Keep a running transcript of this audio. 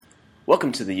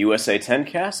Welcome to the USA 10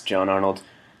 cast. John Arnold,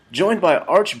 joined by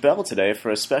Arch Bell today for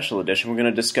a special edition. We're going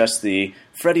to discuss the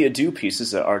Freddie Adu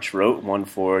pieces that Arch wrote, one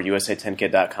for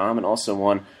USA10kid.com and also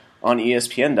one on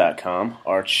ESPN.com.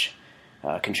 Arch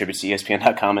contributes to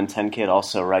ESPN.com, and 10kid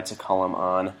also writes a column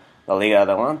on La Liga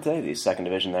Adelante, the second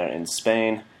division there in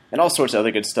Spain, and all sorts of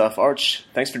other good stuff. Arch,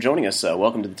 thanks for joining us.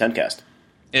 Welcome to the 10 cast.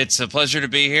 It's a pleasure to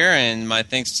be here, and my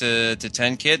thanks to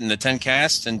 10kid and the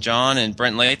 10cast and John and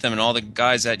Brent Latham and all the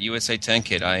guys at USA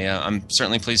 10kid. I'm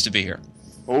certainly pleased to be here.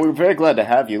 Well, we're very glad to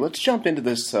have you. Let's jump into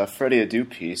this Freddie Adu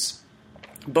piece.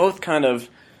 Both kind of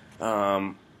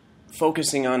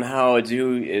focusing on how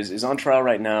Adu is on trial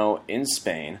right now in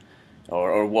Spain,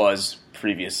 or was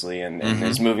previously, and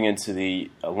is moving into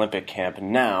the Olympic camp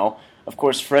now. Of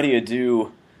course, Freddie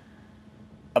Adu,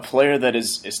 a player that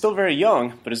is still very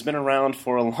young, but has been around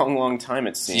for a long, long time,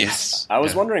 it seems. Yes. I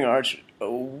was wondering, Arch,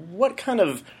 what kind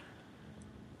of,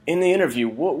 in the interview,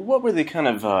 what were the kind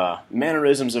of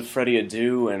mannerisms of Freddie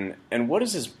Adu, and what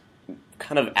is his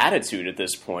kind of attitude at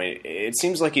this point? It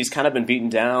seems like he's kind of been beaten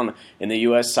down in the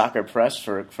U.S. soccer press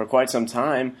for quite some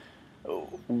time.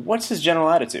 What's his general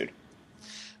attitude?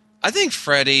 I think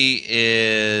Freddie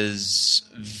is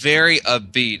very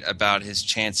upbeat about his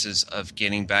chances of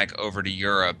getting back over to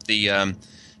Europe. The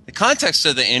context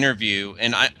of the interview,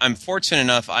 and I'm fortunate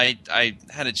enough, I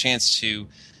had a chance to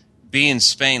be in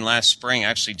Spain last spring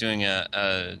actually doing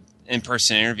a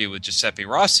in-person interview with Giuseppe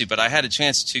Rossi, but I had a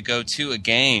chance to go to a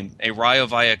game, a Rayo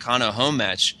Vallecano home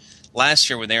match last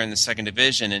year when they were in the second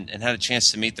division, and had a chance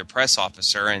to meet their press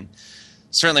officer. And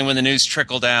certainly when the news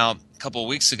trickled out a couple of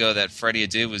weeks ago that Freddie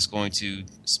Adu was going to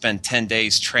spend 10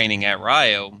 days training at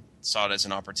Rayo, saw it as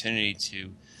an opportunity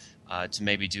to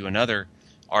maybe do another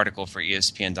article for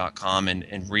ESPN.com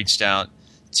and reached out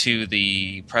to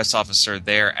the press officer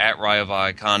there at Rayo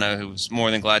Vallecano, who was more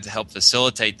than glad to help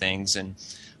facilitate things, and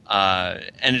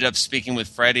ended up speaking with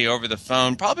Freddie over the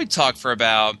phone. Probably talked for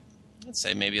about, let's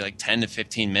say, maybe like 10 to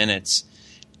 15 minutes.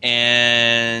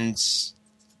 And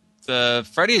the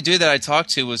Freddie Adu that I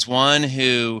talked to was one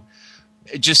who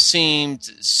just seemed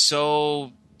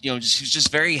so, he was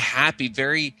just very happy,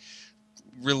 very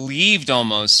relieved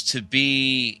almost to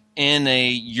be in a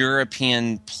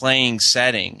European playing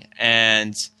setting.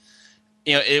 And,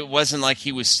 it wasn't like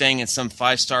he was staying in some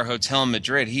 5-star hotel in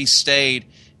Madrid. He stayed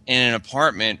in an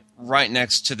apartment right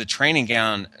next to the training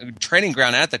ground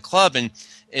at the club. And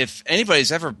if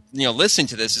anybody's ever, listening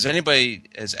to this, if anybody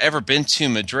has ever been to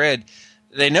Madrid,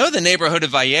 they know the neighborhood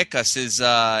of Vallecas is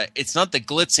it's not the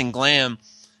glitz and glam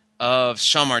of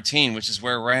Chamartín, which is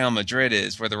where Real Madrid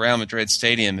is, where the Real Madrid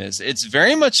Stadium is. It's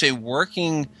very much a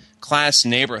working class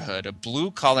neighborhood, a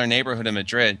blue collar neighborhood in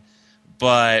Madrid.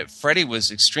 But Freddie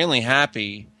was extremely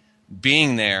happy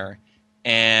being there,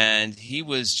 and he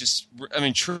was just,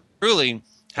 truly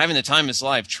having the time of his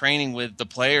life training with the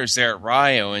players there at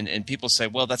Rayo. And people say,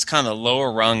 well, that's kind of the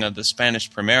lower rung of the Spanish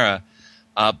Primera.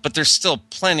 But there's still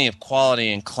plenty of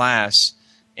quality and class,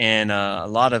 and a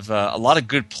lot of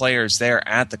good players there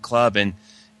at the club. And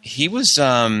he was,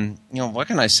 what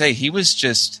can I say? He was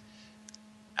just,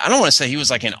 I don't want to say he was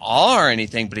like in awe or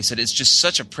anything, but he said it's just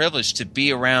such a privilege to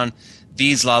be around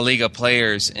these La Liga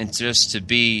players and just to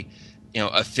be,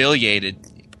 affiliated,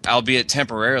 albeit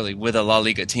temporarily, with a La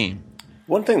Liga team.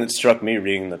 One thing that struck me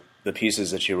reading the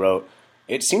pieces that you wrote,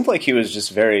 it seemed like he was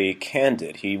just very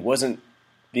candid. He wasn't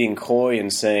being coy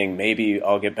and saying, maybe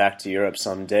I'll get back to Europe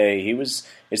someday.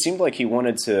 It seemed like he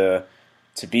wanted to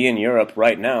be in Europe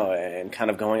right now, and kind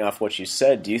of going off what you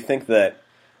said, do you think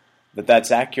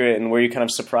that's accurate, and were you kind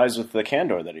of surprised with the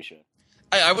candor that he showed?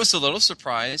 I was a little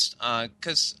surprised,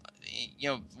 because,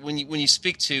 when you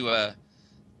speak to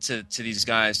these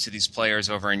guys, to these players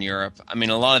over in Europe, a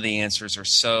lot of the answers are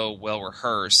so well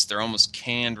rehearsed. They're almost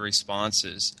canned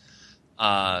responses.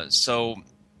 So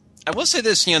I will say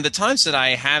this, the times that I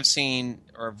have seen,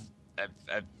 or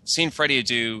I've seen Freddie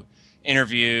Adu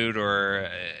interviewed, or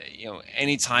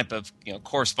any type of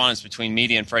correspondence between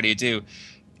media and Freddie Adu,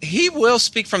 he will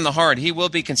speak from the heart. He will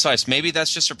be concise. Maybe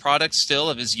that's just a product still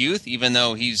of his youth, even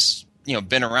though he's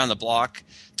been around the block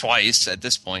twice at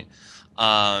this point.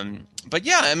 But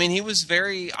yeah, he was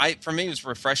for me, it was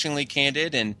refreshingly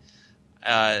candid, and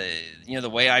the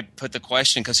way I put the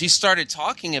question, because he started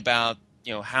talking about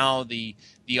how the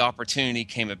opportunity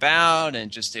came about, and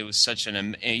just it was such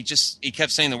he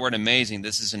kept saying the word amazing.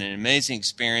 This is an amazing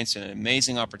experience and an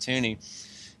amazing opportunity.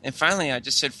 And finally, I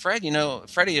just said, Freddie,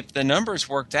 if the numbers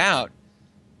worked out,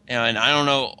 and I don't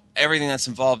know everything that's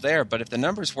involved there, but if the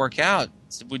numbers work out,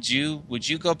 would you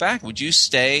go back? Would you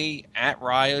stay at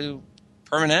Rayo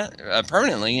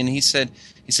permanently? And he said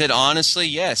honestly,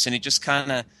 yes. And he just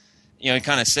kind of he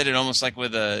kind of said it almost like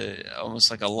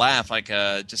almost like a laugh,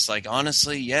 just like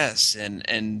honestly, yes,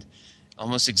 and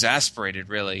almost exasperated,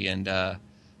 really, and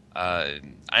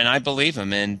I believe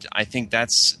him, and I think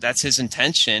that's his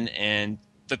intention, and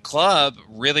the club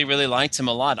really, really liked him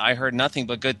a lot. I heard nothing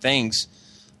but good things,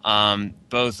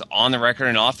 both on the record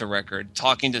and off the record.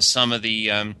 Talking to some of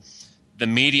the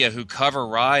media who cover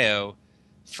Rayo,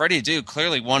 Freddie Adu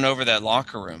clearly won over that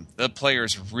locker room. The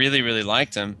players really, really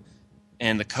liked him.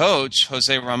 And the coach,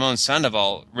 Jose Ramon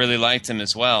Sandoval, really liked him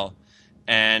as well.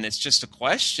 And it's just a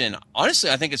question. Honestly,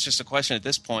 I think it's just a question at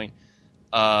this point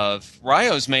of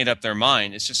Rayo's made up their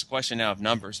mind. It's just a question now of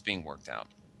numbers being worked out.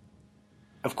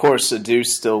 Of course,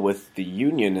 Adu's still with the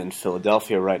Union in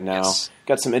Philadelphia right now. Yes.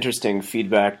 Got some interesting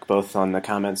feedback both on the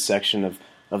comments section of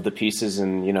the pieces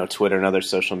and Twitter and other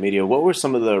social media. What were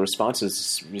some of the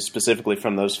responses specifically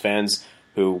from those fans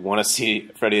who want to see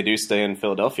Freddie Adu stay in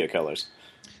Philadelphia colors?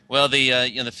 Well,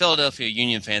 the Philadelphia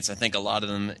Union fans, I think a lot of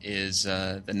them is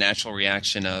the natural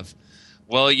reaction of,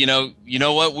 well, you know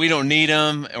what, we don't need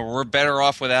him, or we're better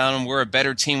off without him. We're a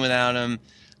better team without him.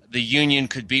 The Union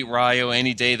could beat Rayo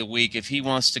any day of the week. If he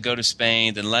wants to go to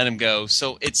Spain, then let him go.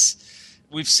 So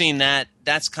we've seen that.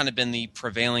 That's kind of been the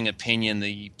prevailing opinion,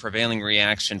 the prevailing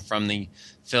reaction from the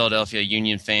Philadelphia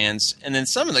Union fans. And then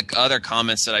some of the other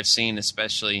comments that I've seen,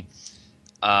 especially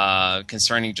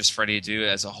concerning just Freddie Adu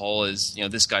as a whole, is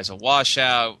this guy's a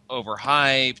washout,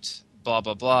 overhyped, blah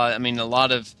blah blah. I mean, a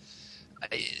lot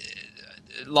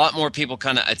more people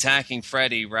kind of attacking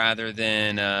Freddie rather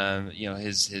than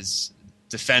his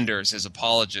defenders, his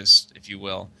apologists, if you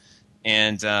will.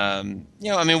 And I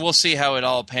mean, we'll see how it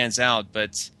all pans out.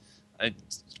 But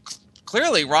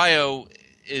clearly, Rayo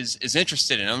is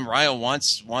interested in him. Rayo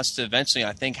wants to eventually,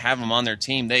 I think, have him on their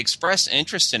team. They expressed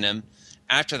interest in him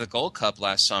after the Gold Cup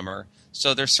last summer.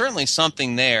 So there's certainly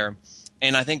something there.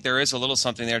 And I think there is a little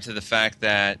something there to the fact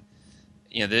that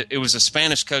it was a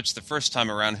Spanish coach the first time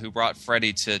around who brought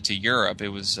Freddie to Europe. It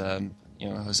was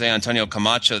Jose Antonio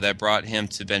Camacho that brought him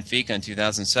to Benfica in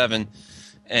 2007.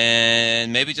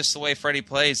 And maybe just the way Freddie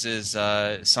plays is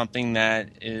something that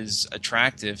is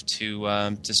attractive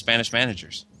to Spanish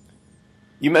managers.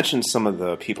 You mentioned some of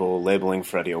the people labeling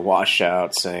Freddie a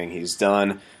washout, saying he's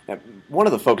done. One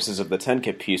of the focuses of the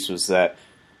 10K piece was that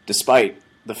despite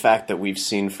the fact that we've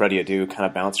seen Freddie Adu kind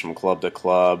of bounce from club to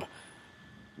club,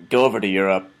 go over to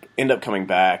Europe, end up coming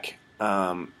back,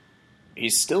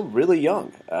 he's still really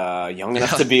young. Young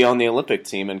enough to be on the Olympic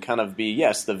team and kind of be,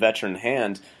 yes, the veteran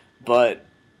hand. But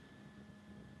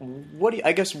what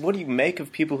do you make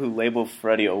of people who label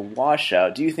Freddie a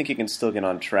washout? Do you think he can still get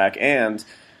on track? And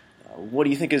what do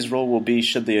you think his role will be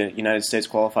should the United States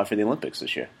qualify for the Olympics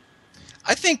this year?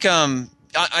 I think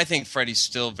Freddie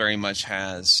still very much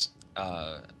has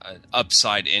an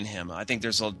upside in him. I think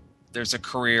there's a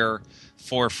career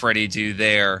for Freddie Adu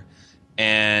there,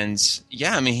 and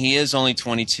yeah, I mean he is only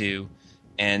 22,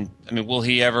 and I mean will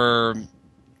he ever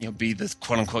be the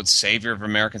quote unquote savior of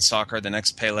American soccer, the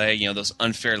next Pele? Those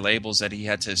unfair labels that he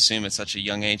had to assume at such a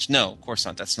young age. No, of course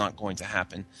not. That's not going to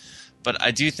happen. But I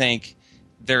do think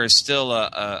there is still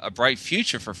a bright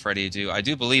future for Freddie Adu. I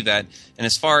do believe that. And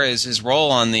as far as his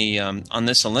role on the on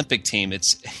this Olympic team,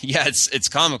 it's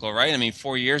comical, right? I mean,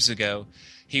 4 years ago,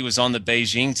 he was on the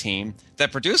Beijing team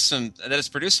that has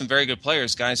produced some very good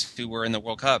players, guys who were in the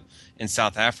World Cup in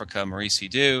South Africa, Maurice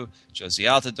Edu, Josie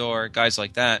Altidore, guys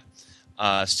like that,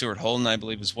 Stuart Holden, I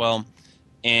believe, as well.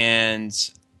 And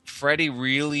Freddie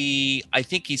really, I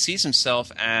think he sees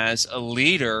himself as a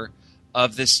leader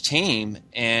of this team,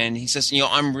 and he says,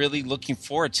 I'm really looking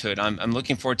forward to it. I'm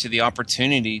looking forward to the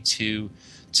opportunity to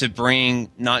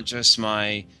bring not just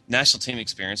my national team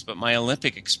experience, but my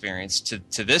Olympic experience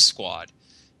to this squad.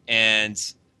 And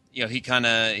he kind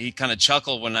of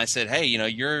chuckled when I said, "Hey,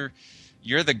 you're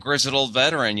the grizzled old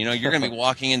veteran. You're going to be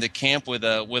walking into camp with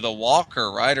a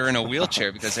walker, right, or in a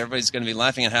wheelchair, because everybody's going to be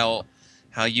laughing at how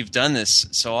you've done this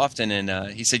so often."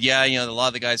 And he said, "Yeah, a lot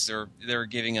of the guys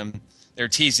they're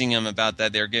teasing him about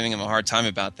that. They're giving him a hard time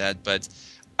about that. But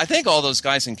I think all those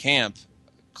guys in camp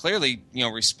clearly,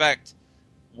 respect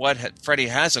what Freddie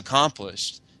has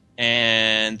accomplished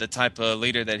and the type of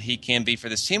leader that he can be for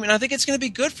this team. And I think it's going to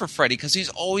be good for Freddie because he's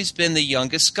always been the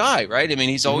youngest guy, right? I mean,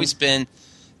 he's always been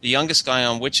the youngest guy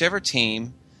on whichever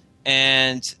team.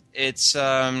 And it's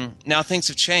now things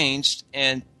have changed,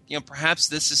 and perhaps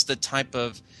this is the type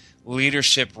of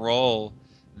leadership role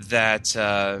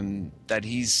that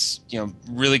he's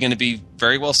really going to be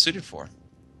very well suited for.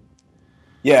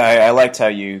 Yeah, I liked how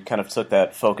you kind of took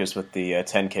that focus with the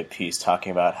 10K piece,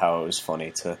 talking about how it was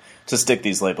funny to stick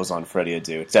these labels on Freddie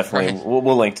Adu. It's definitely, right.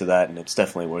 We'll link to that, and it's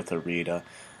definitely worth a read.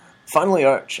 Finally,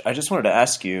 Arch, I just wanted to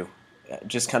ask you,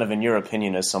 just kind of in your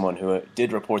opinion as someone who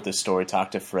did report this story,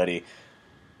 talk to Freddie,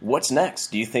 what's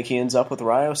next? Do you think he ends up with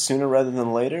Rayo sooner rather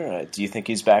than later? Do you think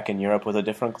he's back in Europe with a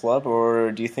different club,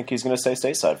 or do you think he's going to stay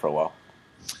stateside for a while?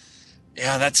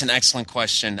 Yeah, that's an excellent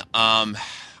question.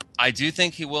 I do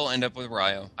think he will end up with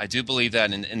Rayo. I do believe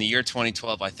that in the year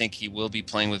 2012, I think he will be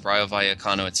playing with Rayo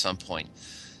Vallecano at some point.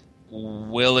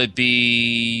 Will it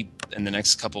be in the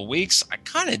next couple of weeks? I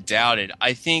kind of doubt it.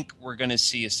 I think we're going to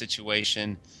see a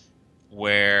situation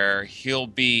where he'll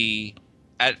be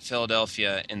at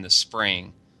Philadelphia in the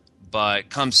spring, but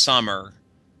come summer,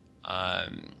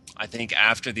 I think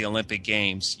after the Olympic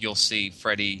Games, you'll see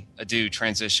Freddie Adu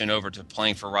transition over to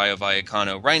playing for Rayo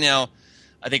Vallecano. Right now,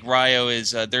 I think Rayo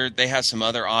is they have some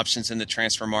other options in the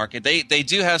transfer market. They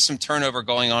do have some turnover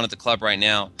going on at the club right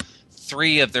now.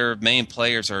 3 of their main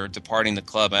players are departing the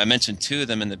club. I mentioned 2 of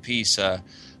them in the piece.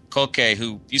 Koke,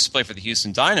 who used to play for the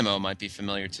Houston Dynamo, might be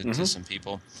familiar to some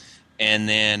people. And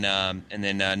then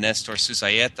Nestor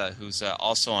Susaeta, who's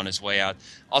also on his way out.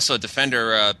 Also,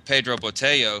 defender Pedro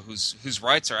Botello, whose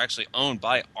rights are actually owned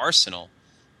by Arsenal,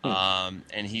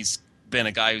 and he's been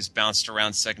a guy who's bounced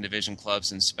around second division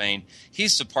clubs in Spain.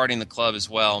 He's departing the club as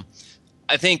well.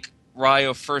 I think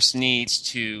Rayo first needs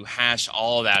to hash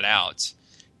all of that out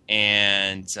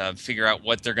and figure out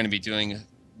what they're going to be doing.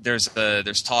 There's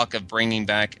talk of bringing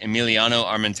back Emiliano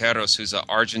Armenteros, who's an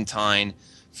Argentine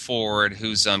forward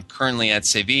who's currently at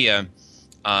Sevilla.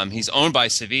 He's owned by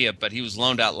Sevilla, but he was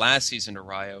loaned out last season to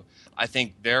Rayo. I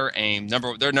think their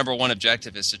number one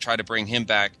objective is to try to bring him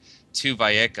back to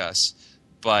Vallecas.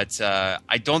 But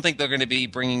I don't think they're going to be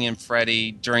bringing in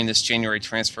Freddie during this January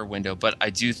transfer window. But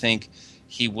I do think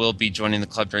he will be joining the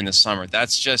club during the summer.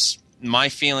 That's just my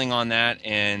feeling on that.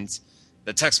 And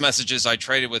the text messages I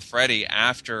traded with Freddie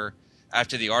after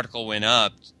the article went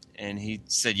up, and he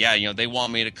said, yeah, they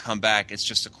want me to come back. It's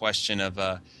just a question of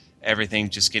everything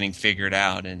just getting figured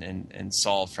out and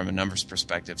solved from a numbers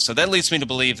perspective. So that leads me to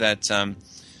believe that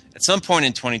at some point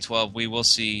in 2012 we will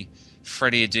see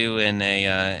Freddie Adu in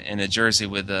a jersey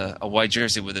with a white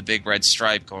jersey with a big red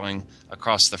stripe going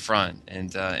across the front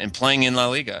and playing in La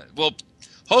Liga. Well,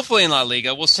 hopefully in La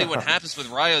Liga. We'll see what happens with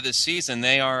Rayo this season.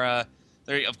 They are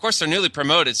of course they're newly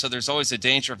promoted, so there's always a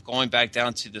danger of going back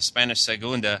down to the Spanish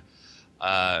Segunda.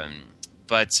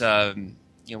 But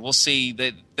we'll see.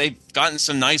 They've gotten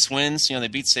some nice wins. They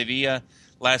beat Sevilla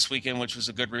last weekend, which was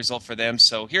a good result for them.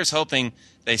 So here's hoping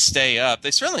they stay up.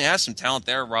 They certainly have some talent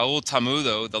there. Raul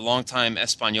Tamudo, the longtime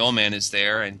Espanyol man, is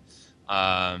there, and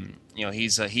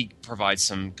he provides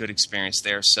some good experience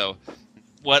there. So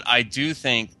what I do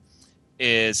think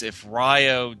is if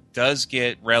Rayo does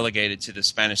get relegated to the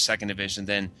Spanish second division,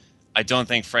 then I don't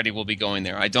think Freddie will be going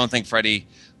there. I don't think Freddie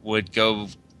would go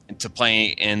to play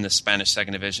in the Spanish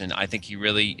second division. I think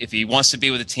if he wants to be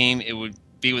with a team, it would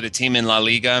be with a team in La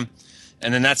Liga.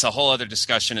 And then that's a whole other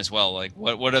discussion as well. Like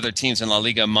what other teams in La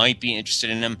Liga might be interested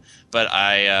in him. But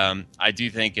I do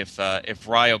think if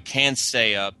Rayo can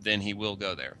stay up, then he will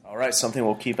go there. All right, something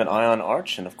we'll keep an eye on,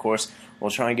 Arch. And of course, we'll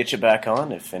try and get you back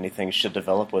on if anything should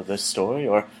develop with this story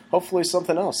or hopefully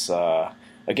something else.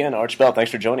 Again, Arch Bell, thanks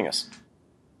for joining us.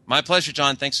 My pleasure,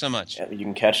 John. Thanks so much. You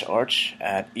can catch Arch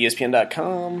at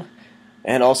ESPN.com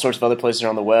and all sorts of other places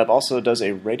on the web. Also does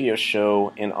a radio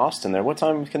show in Austin there. What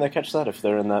time can they catch that if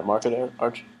they're in that market,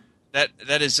 Arch? That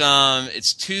is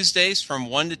it's Tuesdays from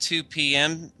 1 to 2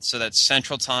 p.m., so that's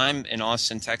Central Time in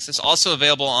Austin, Texas. Also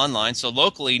available online, so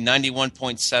locally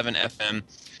 91.7 FM,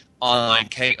 online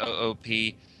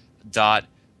KOOP.org.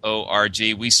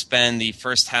 We spend the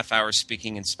first half hour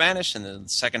speaking in Spanish and the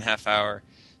second half hour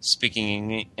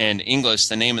speaking in English.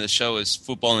 The name of the show is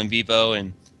Football in Vivo,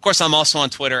 and of course I'm also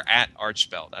on Twitter at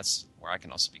ArchBell. That's where I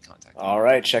can also be contacted. All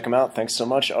right, check them out. Thanks so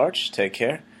much, Arch. Take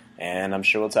care, and I'm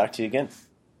sure we'll talk to you again.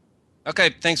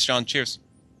 Okay, thanks, John. Cheers.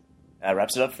 That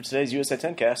wraps it up for today's USA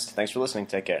 10 Cast. Thanks for listening.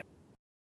 Take care.